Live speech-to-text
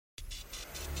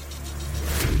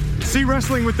See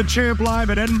Wrestling with the Champ live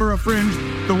at Edinburgh Fringe,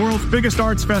 the world's biggest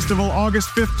arts festival, August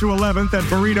 5th to 11th at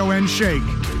Burrito and Shake.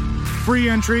 Free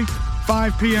entry,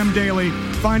 5 p.m. daily.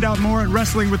 Find out more at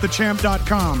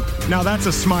WrestlingWithTheChamp.com. Now that's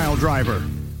a smile driver.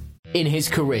 In his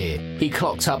career, he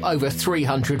clocked up over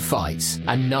 300 fights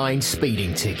and 9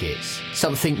 speeding tickets,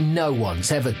 something no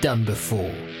one's ever done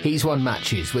before. He's won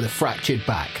matches with a fractured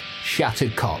back,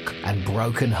 shattered cock and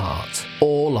broken heart,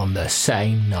 all on the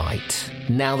same night.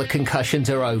 Now the concussions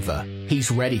are over,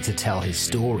 he's ready to tell his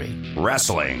story.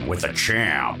 Wrestling with the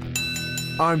Champ.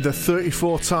 I'm the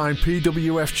 34-time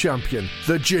PWF champion,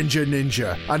 the Ginger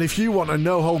Ninja. And if you want a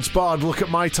no-holds-barred look at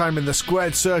my time in the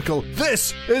squared circle,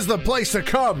 this is the place to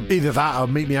come. Either that or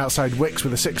meet me outside Wickes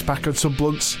with a six-pack and some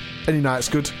blunts. Any night's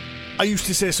good. I used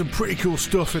to say some pretty cool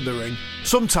stuff in the ring.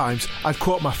 Sometimes I'd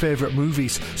quote my favourite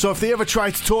movies, so if they ever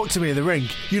tried to talk to me in the ring,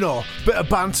 you know, bit of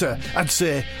banter, I'd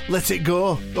say, let it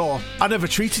go, or I never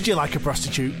treated you like a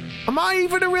prostitute. Am I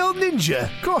even a real ninja?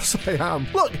 Of course I am.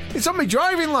 Look, it's on my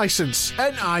driving licence.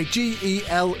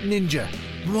 Nigel Ninja.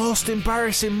 Most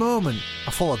embarrassing moment.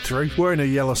 I followed through. Wearing a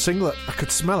yellow singlet. I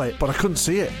could smell it, but I couldn't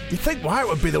see it. You'd think white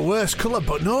would be the worst colour,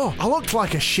 but no. I looked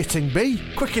like a shitting bee.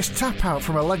 Quickest tap out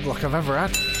from a leg lock I've ever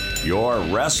had. You're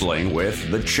wrestling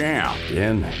with the Champ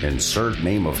in insert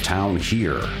name of town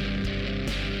here.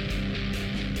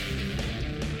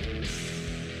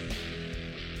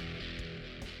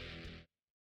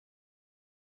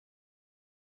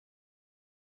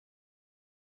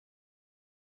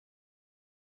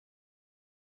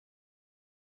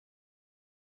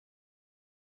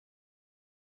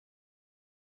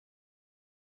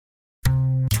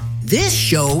 This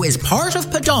show is part of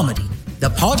Podomedy, the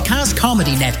podcast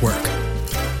comedy network.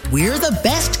 We're the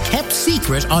best kept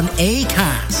secret on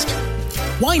Acast.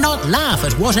 Why not laugh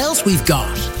at what else we've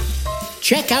got?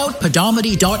 Check out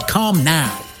Podomedy.com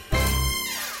now.